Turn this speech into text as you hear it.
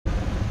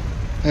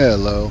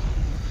Hello,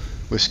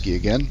 Whiskey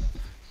again,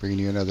 bringing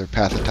you another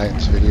Path of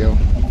Titans video.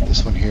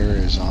 This one here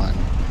is on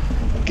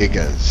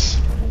Gigas,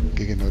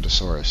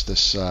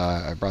 Giganotosaurus.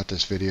 I brought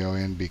this video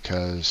in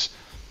because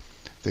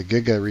the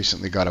Giga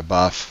recently got a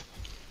buff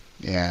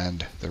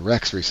and the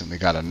Rex recently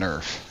got a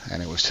nerf,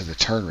 and it was to the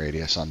turn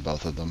radius on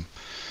both of them.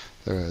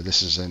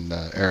 This is in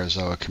the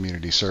Arazoa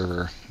community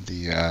server.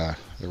 The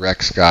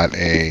Rex got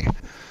a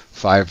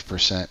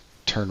 5%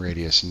 turn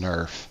radius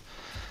nerf,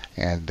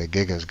 and the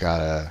Giga's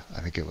got I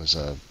think it was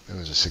a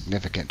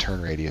significant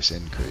turn radius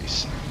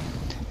increase.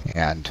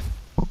 And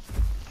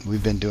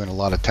we've been doing a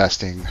lot of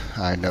testing.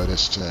 I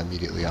noticed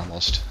immediately,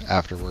 almost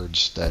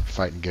afterwards, that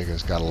fighting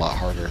Gigas got a lot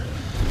harder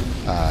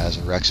as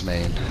a Rex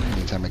main.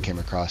 Anytime I came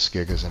across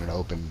Gigas in an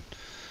open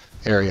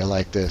area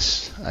like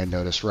this, I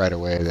noticed right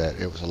away that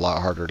it was a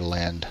lot harder to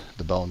land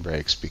the bone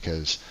breaks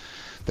because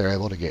they're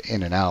able to get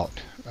in and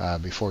out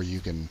before you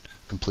can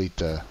complete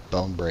the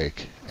bone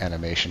break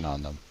animation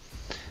on them.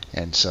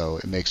 And so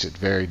it makes it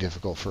very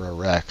difficult for a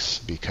Rex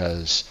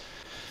because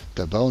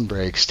the bone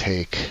breaks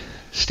take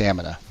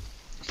stamina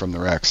from the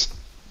Rex,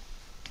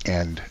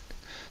 and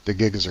the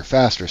Gigas are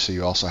faster, so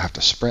you also have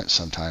to sprint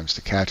sometimes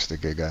to catch the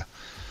Giga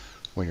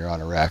when you're on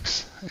a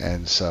Rex.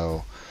 And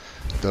so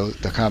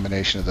the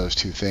combination of those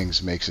two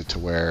things makes it to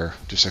where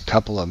just a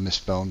couple of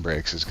missed bone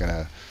breaks is going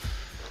to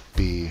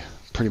be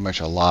pretty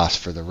much a loss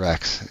for the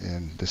Rex.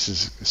 And this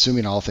is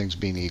assuming all things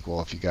being equal.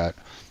 If you got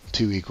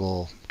two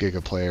equal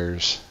Giga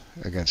players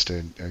against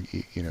a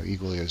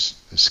equally as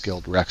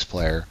skilled Rex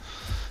player,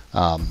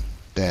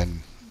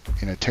 then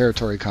in a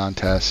territory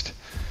contest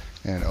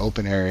in an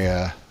open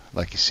area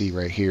like you see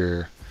right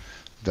here,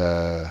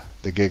 the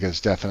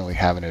Gigas definitely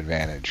have an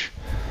advantage.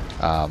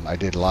 I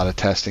did a lot of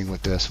testing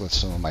with this with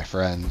some of my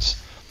friends.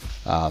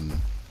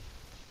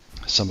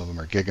 Some of them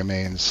are Giga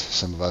mains,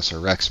 some of us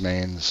are Rex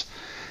mains,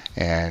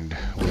 and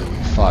we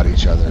fought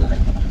each other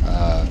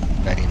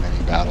many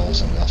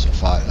battles, and we also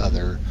fought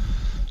other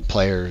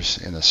players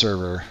in the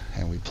server,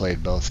 and we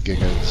played both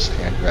Gigas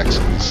and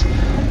Rexes.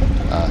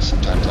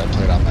 Sometimes I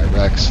played on my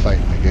Rex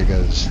fighting the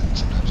Gigas, and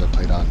sometimes I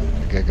played on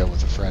a Giga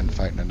with a friend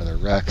fighting another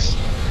Rex,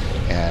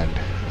 and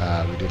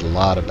we did a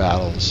lot of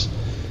battles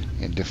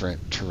in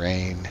different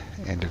terrain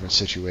and different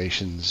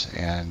situations,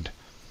 and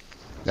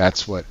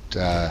that's what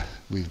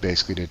we've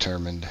basically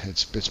determined.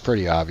 It's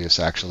pretty obvious,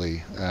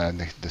 actually.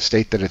 The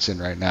state that it's in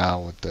right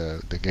now with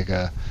the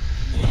Giga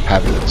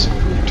having its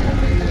improved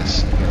turn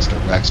radius against a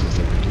Rex with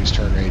a reduced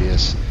turn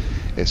radius,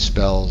 it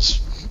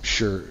spells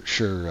sure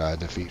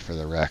defeat for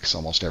the Rex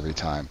almost every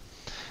time.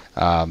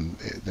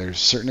 There's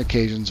certain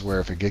occasions where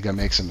if a Giga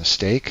makes a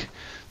mistake,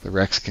 the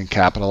Rex can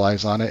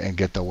capitalize on it and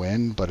get the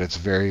win, but it's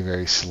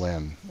very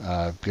slim.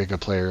 Giga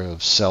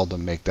players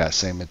seldom make that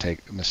same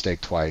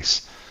mistake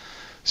twice.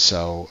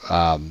 So,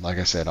 like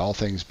I said, all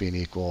things being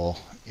equal,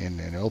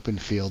 in an open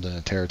field in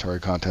a territory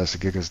contest,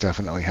 the Gigas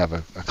definitely have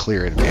a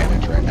clear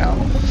advantage right now.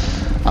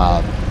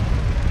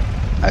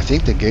 I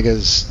think the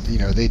Gigas,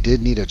 they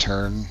did need a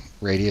turn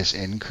radius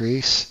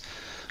increase,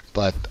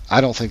 but I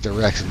don't think the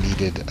Rex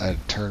needed a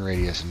turn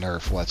radius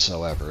nerf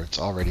whatsoever. It's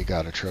already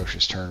got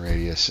atrocious turn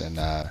radius, and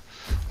the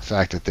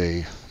fact that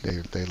they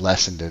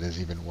lessened it is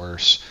even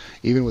worse.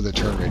 Even with a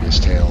turn radius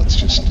tail, it's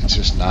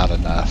just not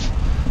enough.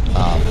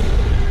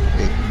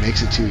 It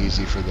makes it too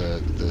easy for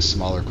the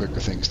smaller, quicker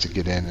things to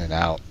get in and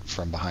out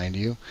from behind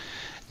you,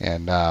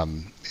 and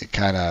it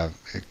kind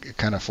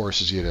of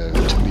forces you to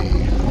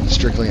be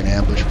strictly an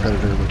ambush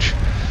predator, which,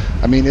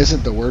 I mean,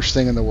 isn't the worst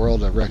thing in the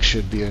world. A Rex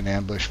should be an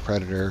ambush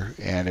predator,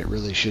 and it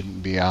really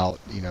shouldn't be out,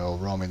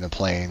 roaming the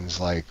plains,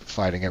 like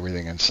fighting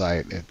everything in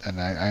sight.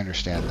 And I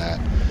understand that,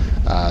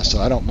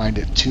 so I don't mind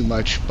it too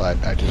much, but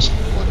I just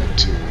wanted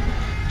to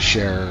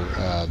share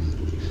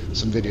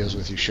some videos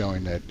with you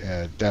showing that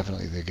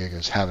definitely the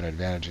Gigas have an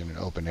advantage in an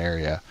open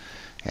area.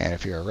 And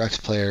if you're a Rex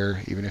player,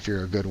 even if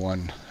you're a good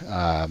one,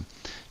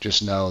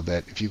 just know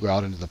that if you go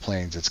out into the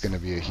plains, it's going to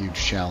be a huge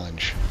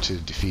challenge to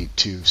defeat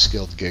two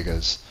skilled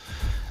Gigas.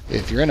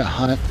 If you're in a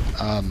hunt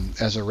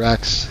as a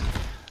Rex,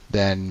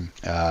 then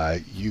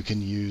you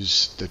can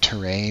use the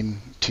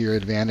terrain to your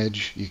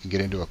advantage. You can get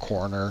into a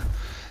corner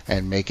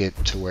and make it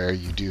to where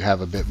you do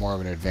have a bit more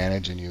of an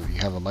advantage, and you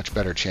have a much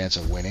better chance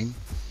of winning.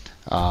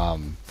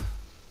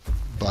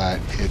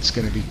 But it's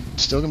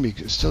still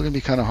gonna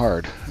be kind of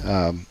hard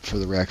for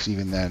the Rex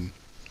even then.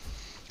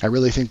 I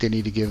really think they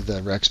need to give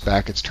the Rex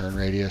back its turn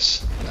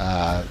radius.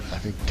 I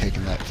think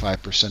taking that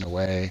 5%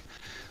 away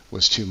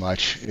was too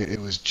much.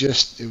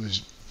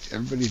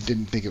 Everybody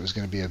didn't think it was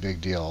going to be a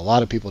big deal. A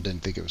lot of people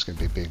didn't think it was going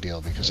to be a big deal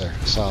because I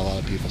saw a lot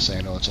of people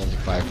saying, "Oh, it's only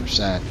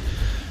 5%."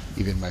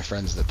 Even my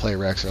friends that play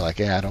Rex are like,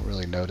 "Yeah, I don't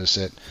really notice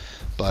it."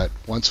 But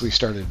once we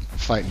started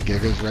fighting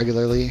Gigas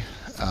regularly,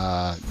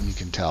 you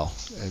can tell.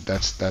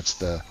 That's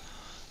the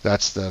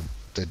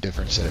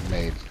difference that it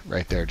made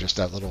right there, just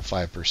that little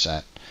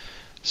 5%.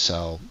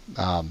 So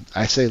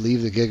I say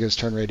leave the Giga's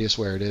turn radius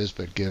where it is,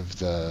 but give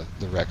the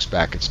Rex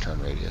back its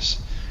turn radius.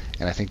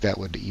 And I think that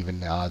would even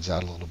the odds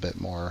out a little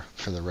bit more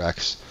for the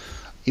Rex.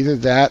 Either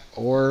that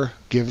or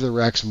give the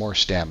Rex more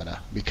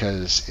stamina,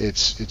 because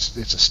it's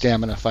a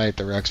stamina fight.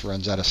 The Rex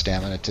runs out of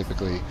stamina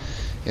typically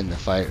in the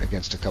fight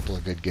against a couple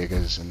of good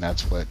Gigas, and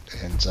that's what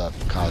ends up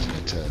causing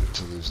it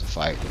to lose the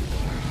fight.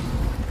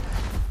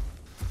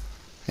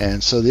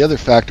 And so the other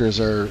factors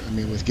are, I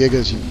mean, with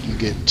Gigas you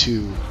get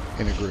two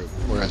in a group,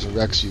 whereas a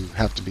Rex you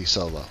have to be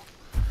solo.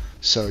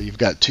 So you've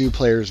got two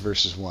players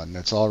versus one.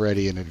 That's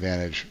already an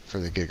advantage for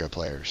the Giga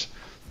players.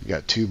 You've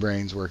got two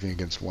brains working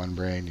against one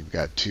brain. You've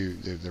got two.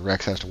 The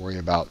Rex has to worry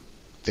about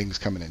things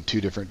coming in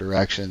two different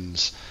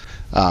directions.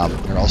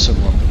 They're also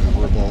more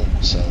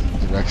maneuverable, so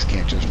the Rex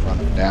can't just run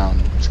them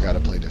down. It's got to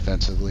play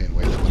defensively and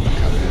wait for them to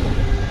come in,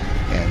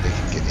 and they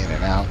can get in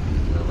and out,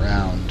 move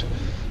around,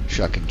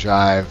 shuck and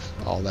jive,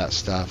 all that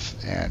stuff,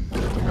 and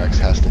the Rex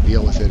has to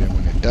deal with it. And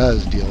when it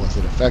does deal with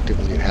it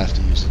effectively, it has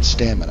to use its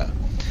stamina,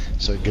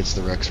 so it gets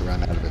the Rex to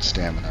run out of its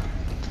stamina.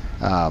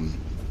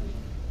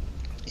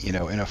 You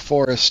know, in a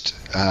forest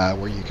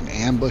where you can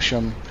ambush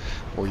them,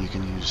 or you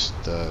can use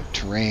the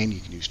terrain, you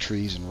can use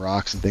trees and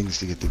rocks and things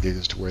to get the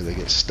Gigas to where they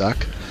get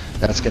stuck,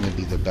 that's going to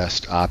be the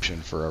best option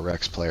for a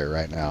Rex player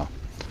right now.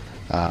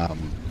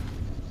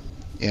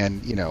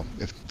 And, you know,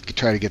 if you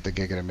try to get the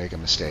Giga to make a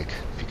mistake,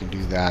 if you can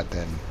do that,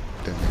 then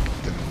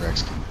the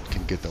Rex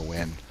can get the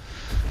win.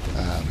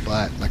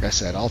 But, like I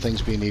said, all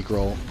things being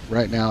equal,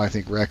 right now I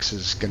think Rex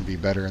is going to be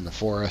better in the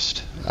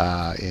forest,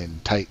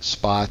 in tight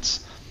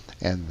spots,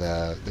 and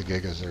the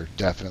Gigas are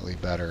definitely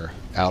better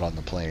out on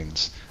the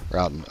plains or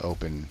out in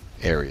open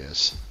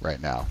areas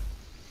right now.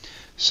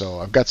 So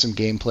I've got some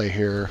gameplay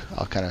here.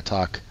 I'll kind of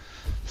talk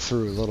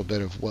through a little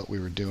bit of what we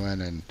were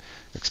doing and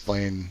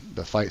explain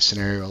the fight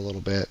scenario a little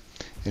bit,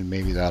 and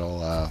maybe that'll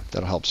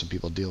help some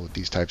people deal with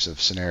these types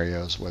of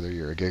scenarios, whether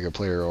you're a Giga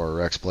player or a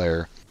Rex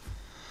player.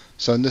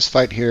 So in this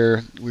fight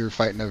here, we were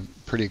fighting a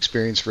pretty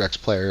experienced Rex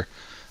player.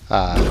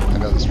 I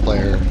know this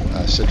player,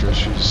 Citrus.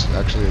 She's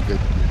actually a good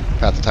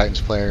Path of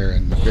Titans player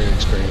and very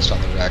experienced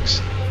on the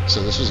Rex.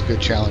 So this was a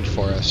good challenge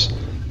for us.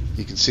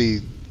 You can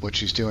see what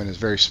she's doing is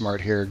very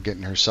smart here,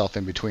 getting herself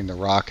in between the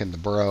rock and the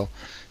burrow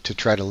to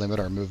try to limit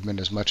our movement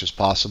as much as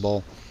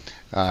possible.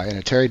 In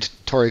a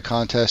territory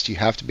contest, you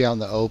have to be out in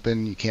the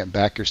open. You can't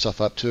back yourself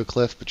up to a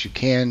cliff, but you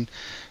can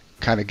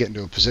kind of get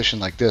into a position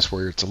like this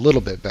where it's a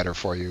little bit better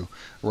for you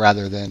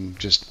rather than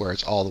just where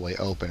it's all the way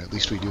open. At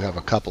least we do have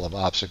a couple of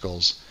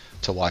obstacles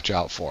to watch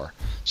out for.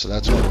 So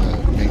that's one of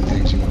the main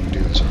things you want to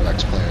do as a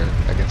Rex player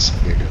against some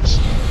Gigas.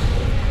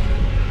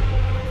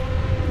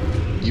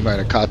 You might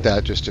have caught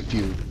that just a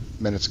few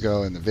minutes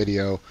ago in the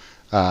video,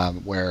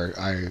 where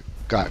I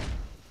got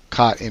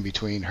caught in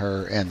between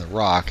her and the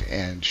rock,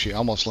 and she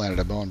almost landed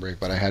a bone break,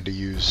 but I had to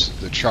use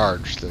the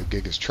charge, the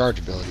Giga's charge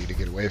ability, to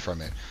get away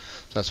from it.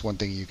 So that's one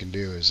thing you can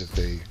do, is if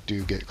they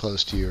do get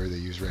close to you or they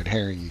use red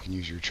herring, you can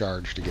use your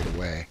charge to get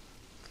away.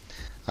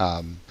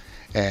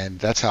 And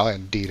that's how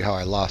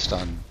I lost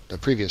on the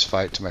previous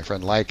fight to my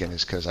friend Lycan,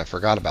 is because I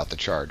forgot about the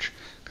charge,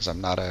 because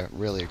I'm not a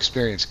really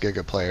experienced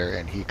Giga player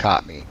and he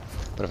caught me.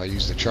 But if I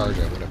used the charge,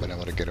 I would have been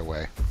able to get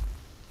away.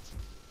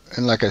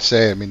 And like I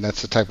say, I mean,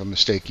 that's the type of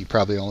mistake you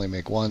probably only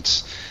make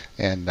once,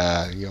 and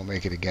you don't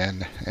make it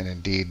again. And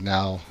indeed,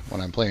 now when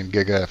I'm playing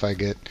Giga, if I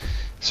get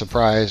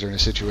surprised or in a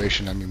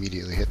situation, I'm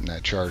immediately hitting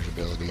that charge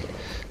ability.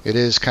 It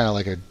is kind of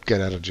like a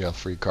get out of jail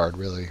free card,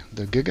 really.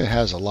 The Giga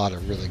has a lot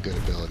of really good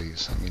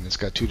abilities. I mean, it's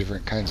got two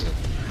different kinds of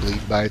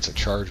bleed bites, a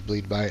charge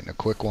bleed bite and a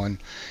quick one.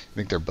 I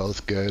think they're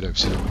both good. I've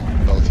seen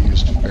them both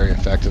used very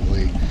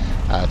effectively.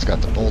 It's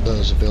got the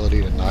bulldoze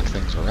ability to knock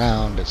things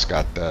around. It's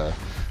got the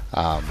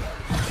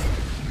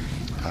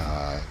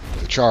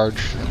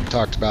charge that we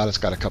talked about. It's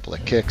got a couple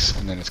of kicks,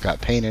 and then it's got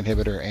pain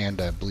inhibitor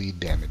and a bleed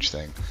damage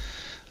thing.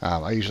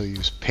 I usually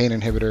use pain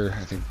inhibitor.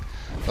 I think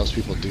most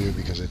people do,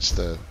 because it's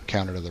the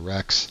counter to the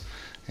Rex,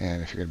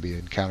 and if you're going to be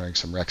encountering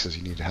some Rexes,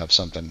 you need to have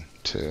something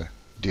to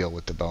deal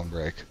with the bone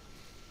break.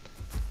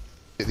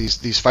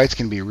 These fights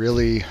can be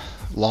really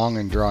long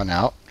and drawn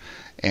out,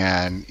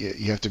 and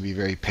you have to be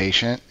very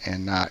patient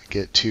and not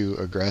get too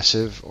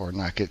aggressive or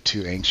not get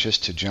too anxious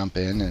to jump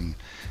in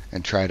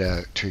and try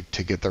to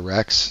get the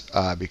Rex,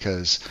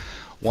 because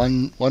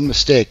one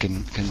mistake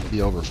can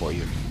be over for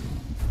you.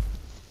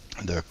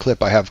 The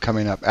clip I have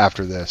coming up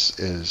after this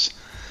is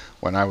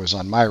when I was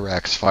on my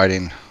Rex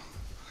fighting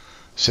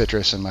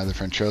Citrus and my other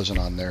friend Chosen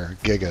on their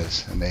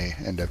Gigas, and they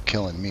end up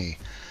killing me,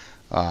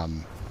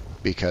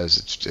 because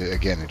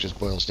it just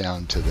boils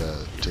down to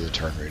the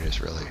turn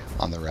radius, really,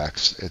 on the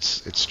Rex.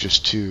 It's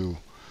just too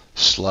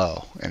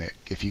slow, and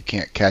if you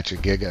can't catch a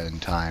Giga in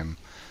time,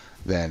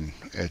 then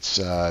it's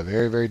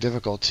very, very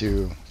difficult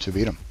to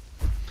beat them,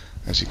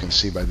 as you can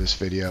see by this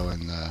video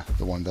and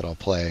the one that I'll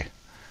play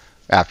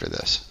after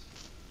this.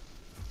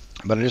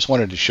 But I just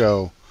wanted to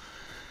show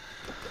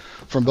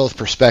from both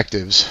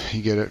perspectives.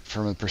 You get it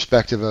from the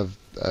perspective of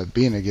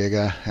being a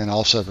Giga, and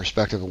also a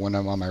perspective of when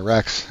I'm on my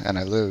Rex and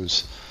I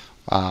lose,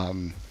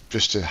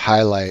 just to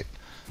highlight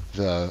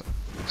the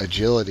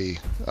agility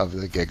of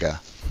the Giga.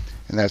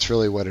 And that's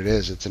really what it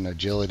is. It's an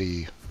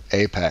agility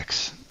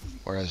apex,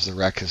 whereas the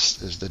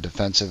Rex is the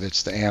defensive.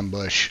 It's the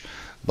ambush,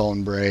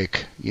 bone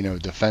break,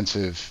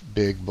 defensive,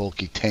 big,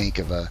 bulky tank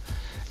of a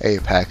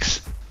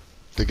apex.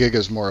 The Giga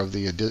is more of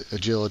the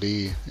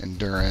agility,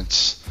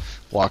 endurance,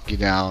 walk you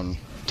down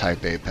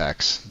type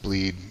apex.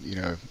 Bleed,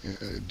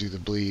 do the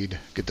bleed,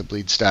 get the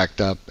bleed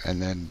stacked up,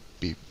 and then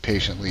be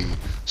patiently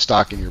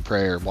stalking your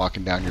prey or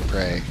walking down your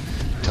prey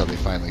until they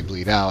finally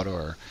bleed out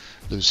or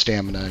lose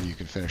stamina and you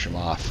can finish them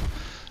off.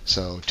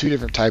 So two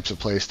different types of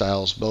play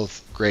styles,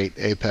 both great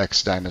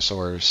apex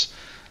dinosaurs.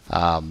 2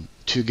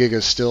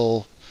 Gigas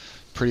still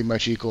pretty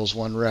much equals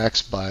 1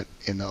 Rex, but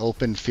in the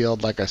open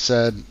field, like I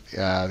said,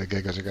 the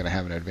Gigas are going to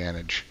have an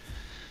advantage.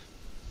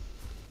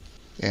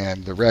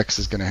 And the Rex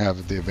is going to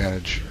have the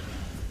advantage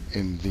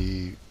in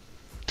the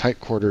tight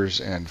quarters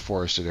and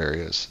forested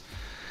areas.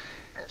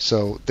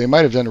 So they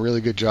might have done a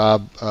really good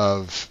job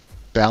of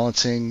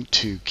balancing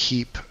to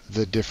keep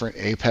the different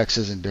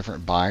apexes in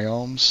different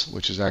biomes,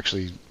 which is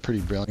actually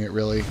pretty brilliant,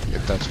 really,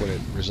 if that's what it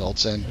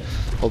results in.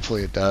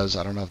 Hopefully it does.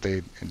 I don't know if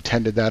they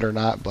intended that or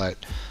not, but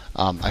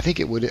I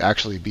think it would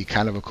actually be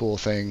kind of a cool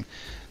thing.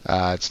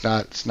 It's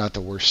not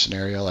the worst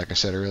scenario, like I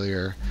said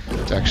earlier.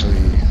 It's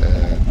actually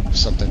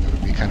something that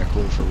would be kind of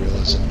cool for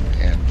realism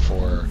and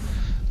for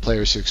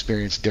players who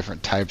experience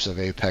different types of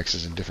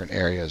apexes in different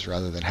areas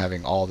rather than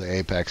having all the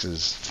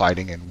apexes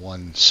fighting in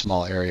one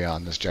small area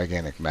on this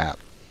gigantic map.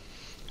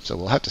 So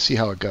we'll have to see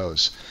how it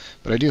goes.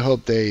 But I do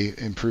hope they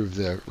improve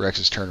the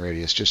Rex's turn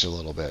radius just a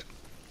little bit.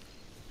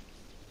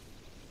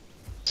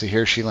 See,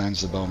 here she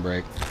lands the bone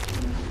break,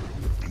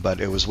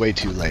 but it was way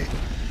too late.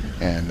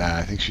 And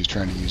I think she's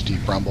trying to use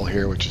Deep Rumble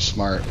here, which is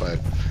smart, but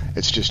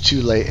it's just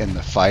too late in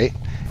the fight,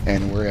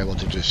 and we're able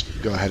to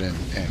just go ahead and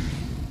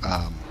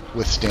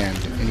withstand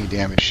any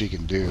damage she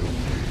can do.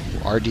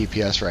 Our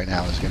DPS right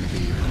now is going to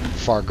be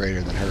far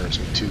greater than hers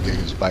with 2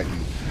 Gigas biting,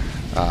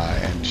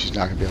 and she's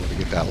not going to be able to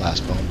get that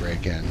last bone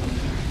break in.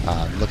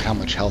 Look how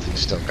much health he's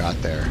still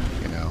got there.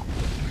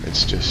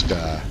 It's just going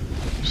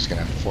to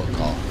have a 4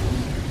 call.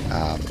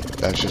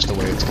 That's just the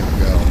way it's going to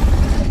go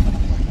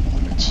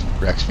when it's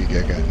Rex v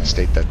Giga in the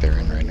state that they're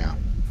in right now.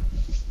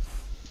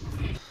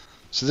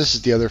 So this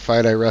is the other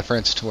fight I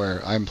referenced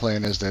where I'm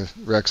playing as the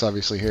Rex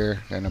obviously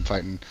here, and I'm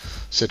fighting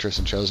Citrus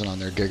and Chosen on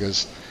their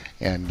Gigas.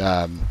 And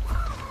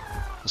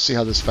we'll see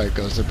how this fight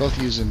goes. They're both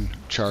using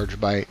Charge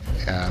Bite,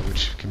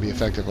 which can be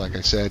effective, like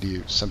I said.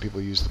 Some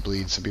people use the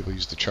Bleed, some people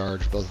use the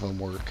Charge. Both of them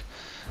work.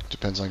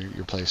 Depends on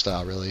your play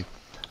style, really.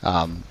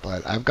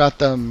 But I've got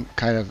them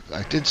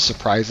I did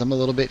surprise them a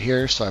little bit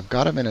here, so I've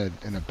got them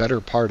in a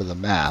better part of the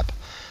map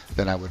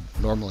than I would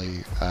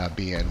normally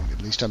be in.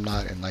 At least I'm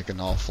not in like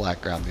an all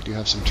flat ground. They do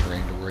have some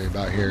terrain to worry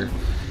about here,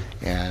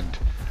 and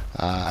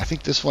I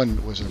think this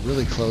one was a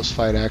really close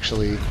fight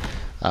actually.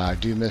 I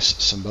do miss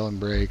some bone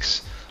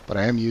breaks, but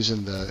I am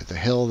using the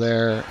hill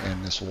there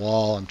and this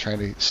wall. I'm trying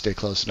to stay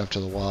close enough to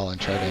the wall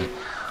and try to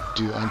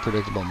do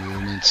unpredictable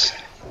movements,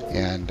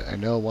 and I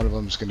know one of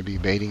them is going to be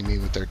baiting me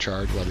with their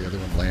charge while the other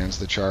one lands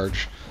the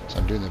charge, so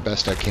I'm doing the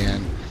best I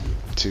can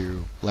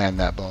to land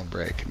that bone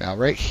break. Now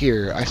right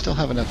here, I still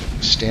have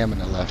enough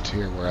stamina left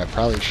here where I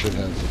probably should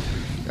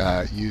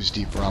have used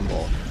Deep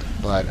Rumble,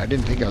 but I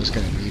didn't think I was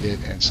going to need it,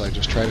 and so I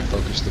just try to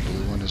focus the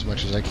blue one as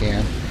much as I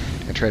can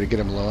and try to get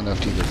him low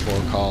enough to either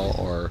 4-call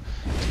or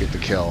to get the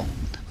kill.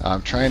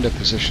 I'm trying to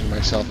position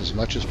myself as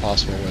much as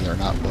possible where they're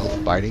not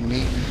both biting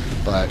me,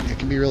 but it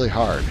can be really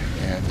hard.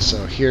 And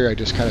so here I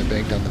just kind of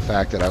banked on the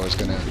fact that I was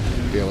going to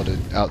be able to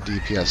out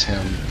DPS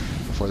him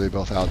before they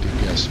both out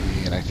DPS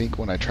me, and I think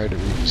when I tried to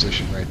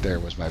reposition right there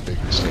was my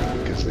big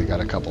mistake because they got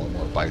a couple of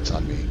more bites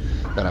on me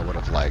than I would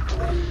have liked,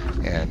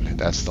 and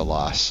that's the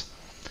loss.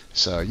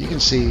 So you can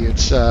see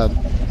it's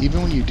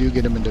even when you do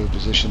get them into a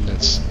position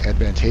that's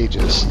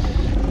advantageous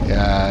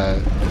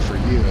for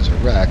you as a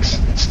Rex,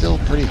 it's still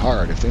pretty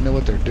hard. If they know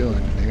what they're doing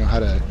and they know how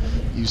to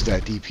use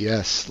that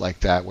DPS like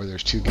that, where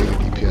there's 2 Giga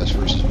DPS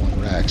versus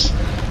 1 Rex,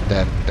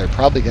 then they're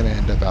probably going to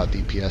end up out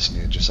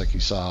DPSing you, just like you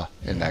saw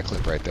in that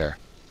clip right there.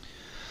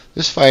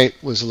 This fight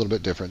was a little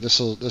bit different. This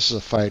is a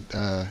fight,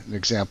 an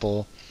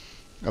example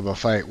of a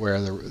fight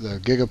where the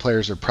Giga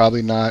players are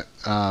probably not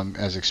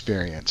as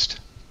experienced.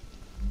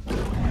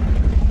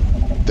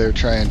 They're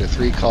trying to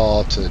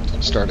 3-call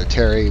to start a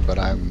Terry, but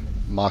I'm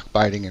mock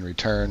biting in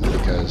return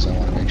because I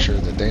want to make sure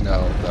that they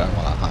know that I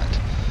want to hunt.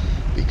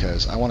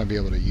 Because I want to be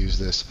able to use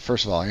this.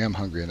 First of all, I am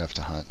hungry enough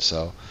to hunt,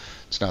 so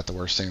it's not the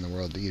worst thing in the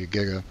world to eat a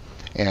Giga.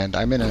 And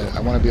I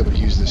want to be able to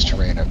use this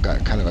terrain. I've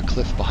got kind of a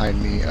cliff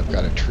behind me. I've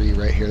got a tree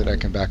right here that I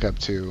can back up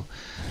to.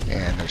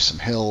 And there's some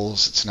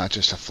hills. It's not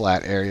just a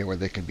flat area where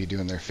they can be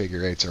doing their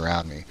figure eights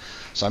around me.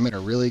 So I'm in a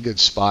really good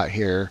spot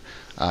here.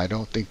 I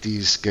don't think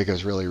these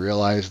Gigas really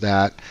realize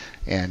that.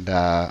 And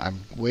I'm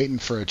waiting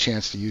for a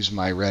chance to use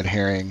my red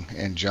herring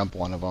and jump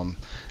one of them.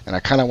 And I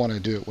kind of want to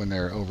do it when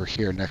they're over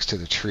here next to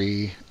the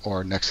tree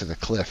or next to the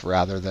cliff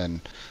rather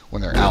than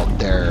when they're out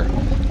there in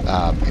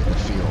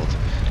the field.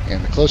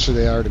 And the closer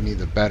they are to me,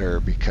 the better,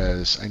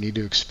 because I need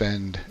to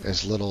expend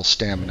as little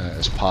stamina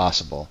as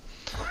possible.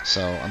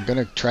 So I'm going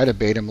to try to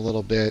bait him a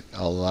little bit.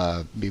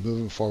 I'll be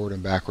moving forward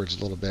and backwards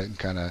a little bit and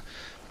kind of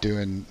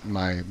doing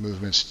my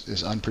movements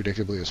as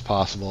unpredictably as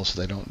possible so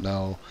they don't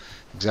know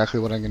exactly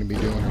what I'm going to be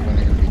doing or when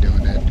I'm going to be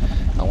doing it.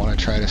 I want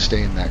to try to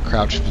stay in that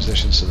crouched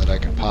position so that I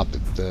can pop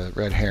the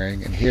red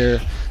herring. And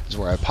here is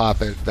where I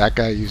pop it. That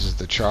guy uses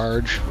the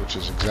charge, which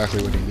is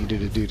exactly what he needed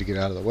to do to get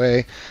out of the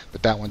way,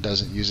 but that one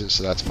doesn't use it,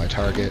 so that's my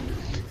target.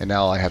 And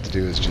now all I have to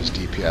do is just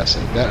DPS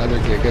it. That other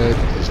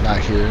Giga is not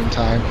here in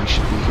time. He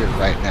should be here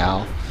right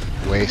now,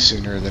 way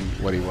sooner than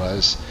what he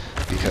was,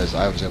 because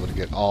I was able to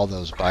get all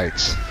those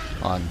bites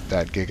on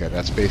that Giga.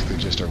 That's basically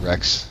just a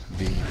Rex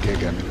v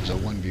Giga. I mean, it was a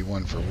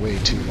 1v1 for way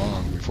too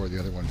long before the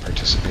other one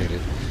participated.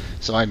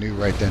 So I knew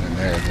right then and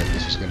there that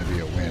this was going to be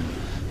a win.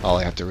 All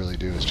I have to really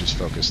do is just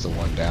focus the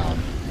one down,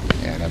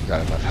 and I've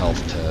got enough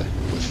health to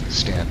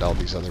withstand all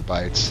these other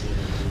bites.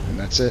 And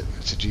that's it.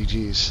 It's a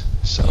GG's.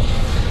 So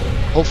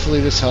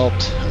hopefully this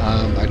helped.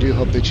 I do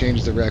hope they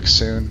change the Rex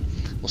soon.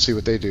 We'll see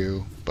what they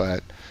do.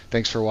 But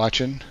thanks for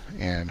watching,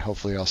 and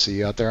hopefully I'll see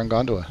you out there on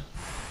Gondola.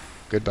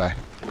 Goodbye.